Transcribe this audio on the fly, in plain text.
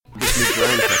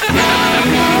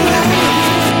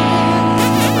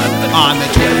On the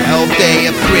 12th day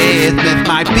of Christmas,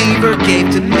 my beaver gave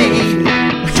to me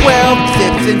 12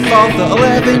 tips and false, the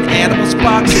 11 animals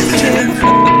boxes, 10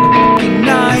 f***ing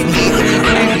 9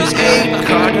 reviews, 8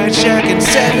 card night shack, and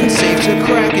 7 safes a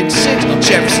crack, and 6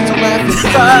 Jefferson's a laugh, and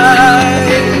 5.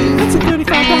 That's a $35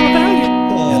 value.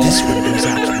 Now this one goes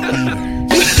out to the beaver.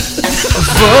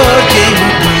 For game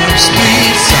of Bruce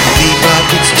Street, zombie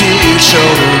buckets to your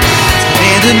shoulder,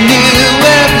 and a new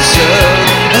episode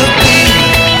of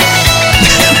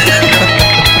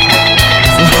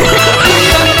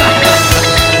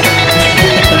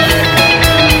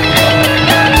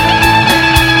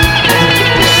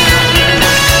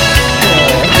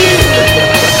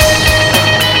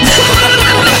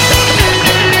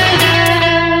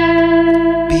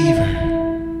Beaver.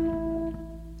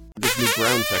 This new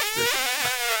ground texture.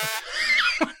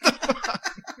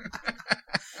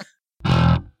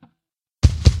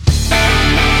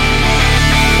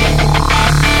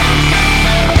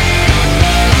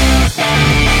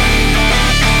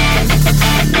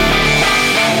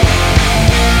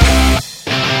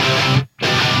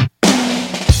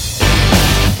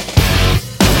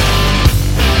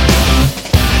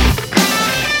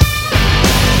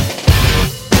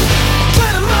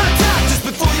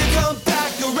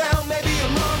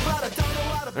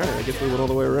 I guess we went all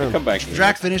the way around. Come back to me.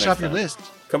 Drac, finish next off your time. list.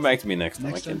 Come back to me next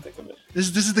time. Next I can't time. think of it.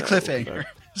 This is the cliffhanger.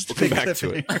 This is the We'll big come back to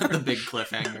it. cliffhanger. The big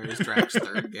cliffhanger is Drac's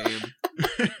third game.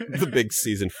 The big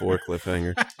season 4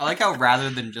 cliffhanger. I like how rather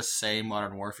than just say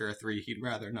Modern Warfare 3, he'd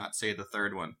rather not say the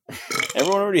third one.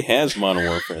 Everyone already has Modern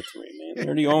Warfare 3, man. They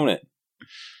already own it.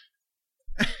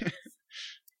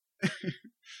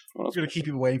 What I'm else? going to keep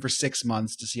people waiting for 6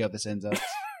 months to see how this ends up.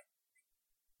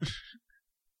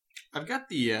 I've got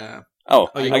the, Oh,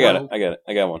 Oh, you I got go. it. I got it.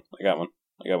 I got one.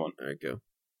 All right, go.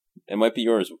 It might be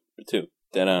yours too.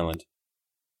 Dead Island.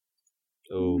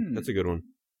 Oh, that's a good one.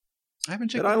 I haven't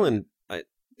checked Dead it out. Island.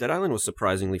 Dead Island was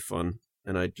surprisingly fun,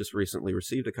 and I just recently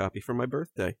received a copy for my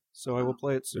birthday, so I will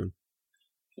play it soon.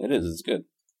 It is. It's good.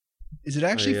 Is it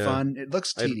actually I, fun? It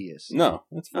looks I- tedious. No,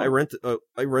 it's fine.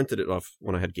 I rented it off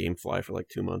when I had GameFly for like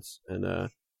 2 months, and I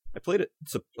played it.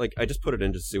 So, like, I just put it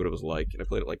in just to see what it was like, and I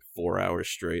played it like 4 hours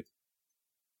straight.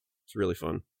 It's really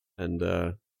fun, and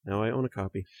now I own a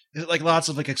copy. Is it like lots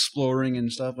of like exploring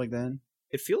and stuff like that?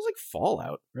 It feels like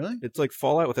Fallout. Really? It's like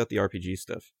Fallout without the RPG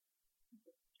stuff.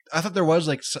 I thought there was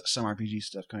like some RPG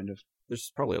stuff, kind of There's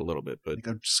probably a little bit, but like a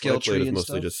what I skill played tree is and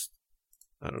mostly stuff. just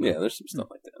I don't know. Yeah, there's some stuff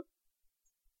like that.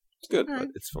 It's good. All right.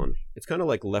 But it's fun. It's kind of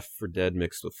like Left 4 Dead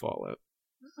mixed with Fallout.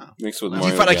 Mixed with Do you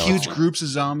Mario fight like Galaxy. huge groups of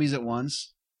zombies at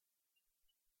once?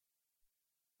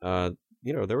 There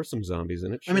were some zombies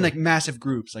in it. I mean, sure. like massive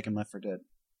groups, like in Left 4 Dead.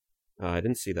 I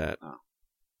didn't see that. Oh.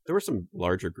 There were some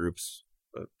larger groups,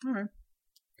 but All right.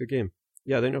 good game.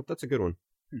 Yeah, that's a good one.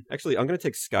 Actually, I'm going to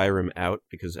take Skyrim out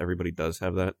because everybody does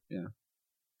have that. Yeah.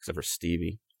 Except for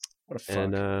Stevie. What a fuck.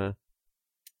 And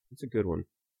it's a good one.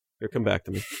 Here, come back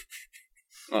to me.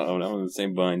 Oh, that was in the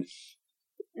same bind.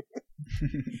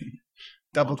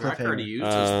 Double Drac already cliffhanger. used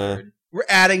his third. We're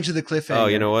adding to the cliffhanger. Oh,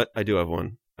 you know what? I do have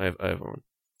one. I have one.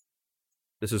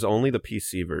 This is only the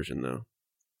PC version, though.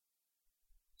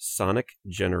 Sonic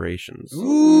Generations.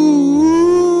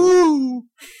 Ooh.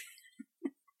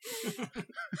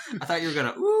 I thought you were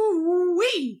gonna ooh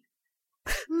wee.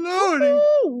 Lordy.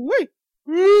 Ooh, wait.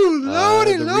 Ooh,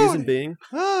 lordy, The lordy. reason being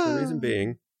Ah.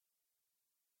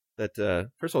 that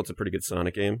first of all, it's a pretty good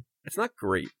Sonic game. It's not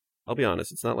great. I'll be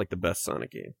honest. It's not like the best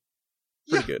Sonic game.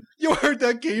 Pretty good. You heard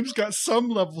that game's got some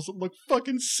levels that look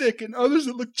fucking sick and others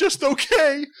that look just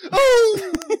okay.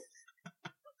 Oh!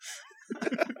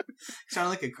 Sounded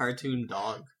like a cartoon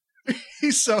dog.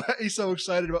 he's so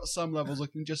excited about some levels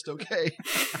looking just okay.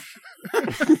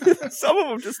 Some of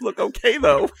them just look okay,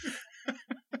 though.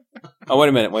 Oh, wait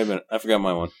a minute. I forgot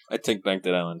my one. I take back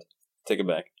Dead Island. Take it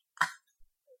back.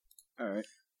 All right.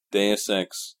 Deus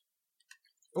Ex.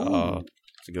 Ooh,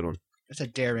 It's a good one. that's a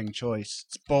daring choice.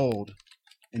 It's bold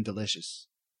and delicious.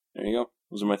 There you go.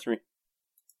 Those are my 3.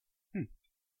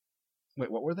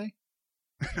 Wait, what were they?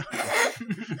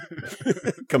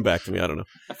 Come back to me. I don't know.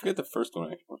 I forget the first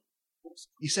one, actually.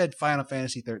 You said Final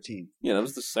Fantasy 13. Yeah, that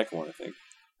was the second one, I think.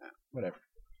 Whatever.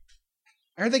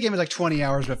 I heard that game is like 20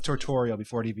 hours of tutorial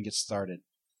before it even gets started.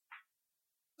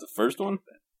 The first one?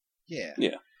 Yeah.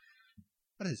 Yeah.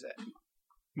 What is that?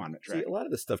 Come on, See, Drac. a lot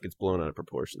of this stuff gets blown out of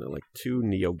proportion. Though, like 2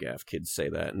 NeoGaf kids say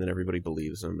that, and then everybody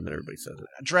believes them, and then everybody says it.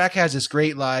 Drac has this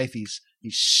great life. He's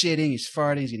shitting, he's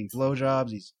farting, he's getting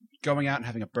blowjobs, he's going out and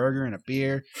having a burger and a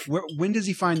beer. When does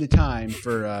he find the time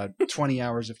for 20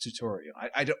 hours of tutorial?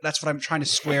 I don't. That's what I'm trying to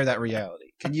square that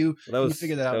reality. Can you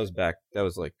figure that out? That was back. That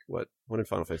was like what? When did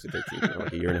Final Fantasy 13 come out?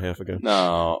 Like a year and a half ago?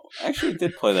 No, I actually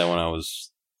did play that when I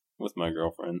was with my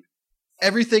girlfriend.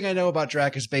 Everything I know about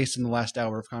Drac is based in the last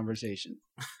hour of conversation.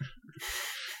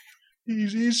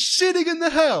 He's sitting in the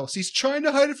house. He's trying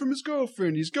to hide it from his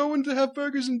girlfriend. He's going to have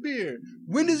burgers and beer.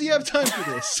 When does he have time for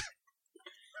this?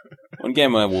 One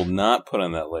game I will not put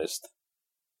on that list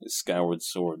is Skyward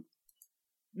Sword.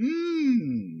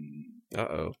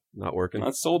 Uh-oh. Not working.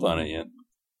 Not sold on it yet.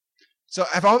 So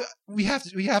we have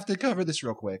to cover this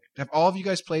real quick. Have all of you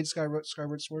guys played Skyward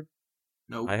Sword?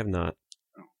 Nope. I have not.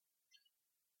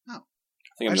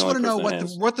 I just want to know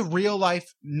what the real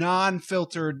life,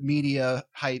 non-filtered media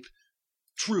hype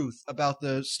truth about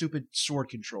the stupid sword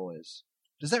control is.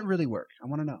 Does that really work? I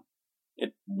want to know.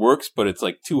 It works, but it's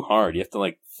like too hard. You have to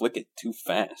like flick it too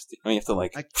fast. You have to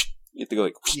you have to go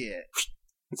like yeah.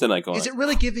 Instead of like going. Is it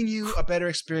really giving you a better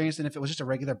experience than if it was just a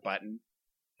regular button?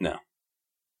 No.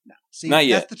 See, not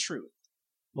yet. That's the truth.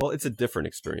 Well, it's a different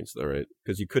experience though, right?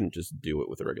 Because you couldn't just do it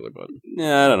with a regular button.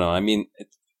 Yeah, I don't know. I mean,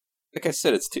 like I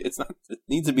said, it's not. It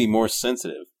needs to be more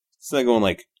sensitive. It's not going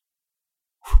like,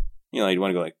 you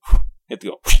want to go like, you have to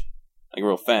go like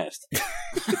real fast.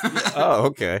 Oh,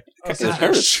 okay. It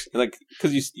hurts, like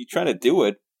because you try to do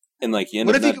it and like you end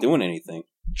up not doing anything.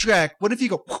 Drac, what if you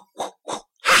go?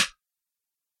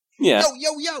 Yeah.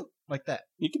 Yo, like that.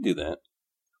 You can do that.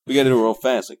 We got to do it real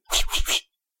fast, like.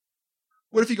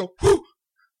 What if you go?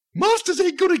 Monsters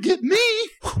ain't gonna get me.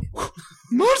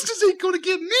 Monsters ain't gonna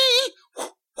get me.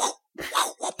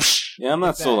 Yeah, I'm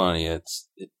not sold on it yet.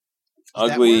 It's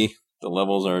ugly. The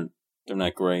levels they're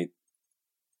not great.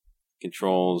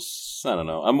 Controls, I don't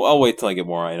know. I'll wait till I get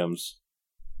more items.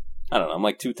 I don't know. I'm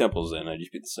like 2 temples in. I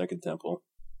just beat the second temple.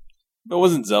 If it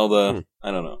wasn't Zelda,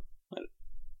 I don't know.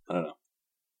 I don't know.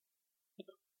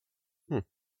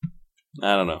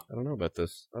 I don't know. I don't know about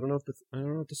this. I don't know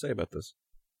what to say about this.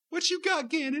 What you got,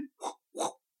 Ganon?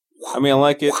 I mean, I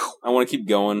like it. I want to keep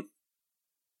going,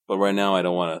 but right now I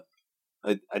don't want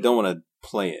to. I don't want to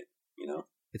play it.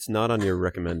 It's not on your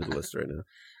recommended list right now.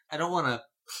 I don't want to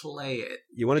play it.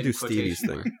 You want to do Stevie's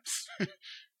thing.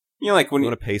 Like when you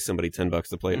want to pay somebody $10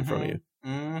 to play it in front of you.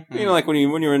 Mm-hmm. Like when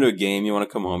you're into a game, you want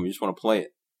to come home, you just want to play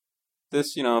it.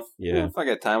 This, if I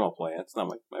got time, I'll play it. It's not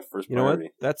my first priority.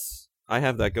 You know what? I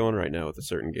have that going right now with a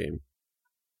certain game.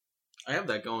 I have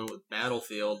that going with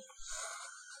Battlefield.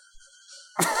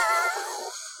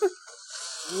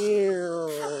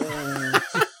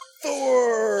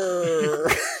 Thor!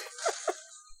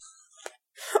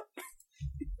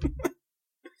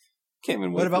 Can't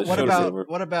even what about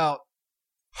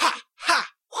ha ha?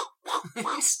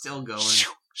 He's still going.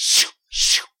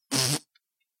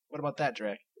 What about that,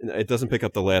 Drac? It doesn't pick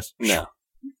up the last. No,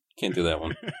 can't do that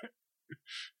one.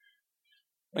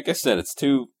 Like I said, it's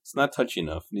not touchy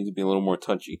enough. It needs to be a little more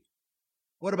touchy.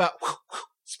 What about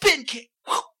spin kick?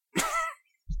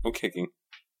 No kicking.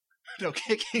 No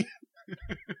kicking.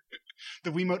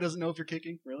 The Wiimote doesn't know if you're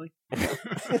kicking, really?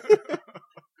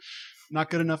 Not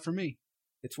good enough for me.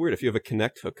 It's weird. If you have a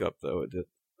Kinect hookup, though, it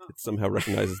somehow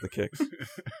recognizes the kicks.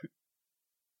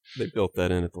 They built that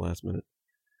in at the last minute.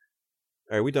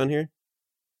 All right, are we done here?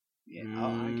 Yeah,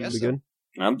 I guess we so. good?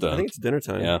 I'm done. I think it's dinner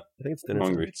time. Yeah. I think it's dinner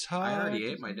hungry. time. It's hot. I already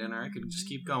ate my dinner. I could just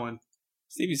keep going.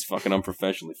 Stevie's fucking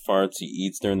unprofessionally farts. He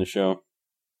eats during the show.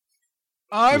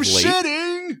 I'm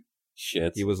shitting!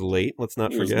 Shit. He was late. Let's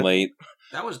not forget. He was late.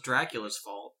 That was Dracula's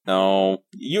fault. No.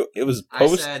 It was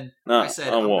post. I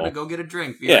said, I'm going to go get a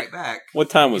drink. Be right back. What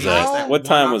time was that? What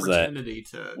time was that?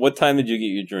 What time did you get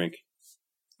your drink?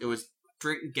 It was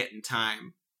drink getting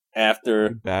time.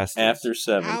 After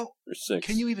 7 How, or 6.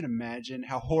 Can you even imagine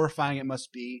how horrifying it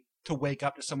must be to wake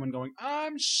up to someone going,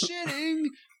 I'm shitting?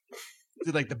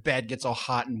 Like the bed gets all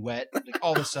hot and wet, like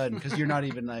all of a sudden, because you're not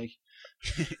even like...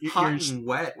 Hot and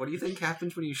wet? What do you think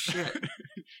happens when you shit?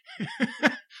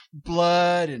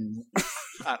 Blood and...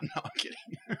 I don't know, I'm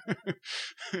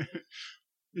kidding.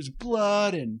 There's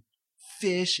blood and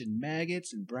fish and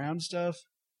maggots and brown stuff.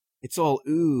 It's all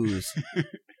ooze.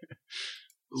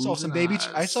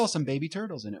 I saw some baby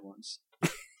turtles in it once.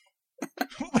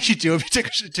 What would you do if you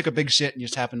took a big shit and you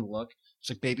just happened to look? It's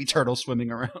like baby turtles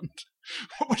swimming around.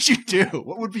 What would you do?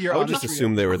 What would be your? I would just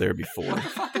assume they were there before. What the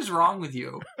fuck is wrong with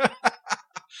you?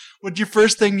 Would your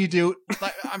first thing you do?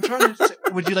 Like, I'm trying to.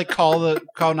 Would you like call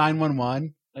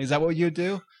 911? Like, is that what you'd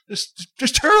do? There's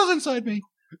turtles inside me.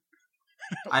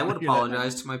 I would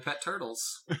apologize to my pet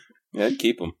turtles. Yeah, I'd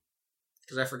keep them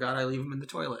because I forgot I leave them in the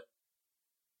toilet.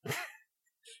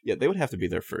 Yeah, they would have to be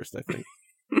there first, I think.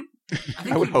 I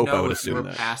think I would you hope I know would if assume we're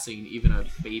that. passing even a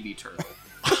baby turtle.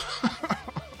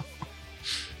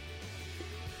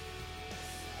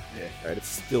 Yeah. All right, it's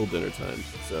still dinner time,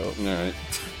 so All right.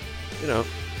 you know,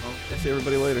 Well, I'll see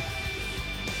everybody later.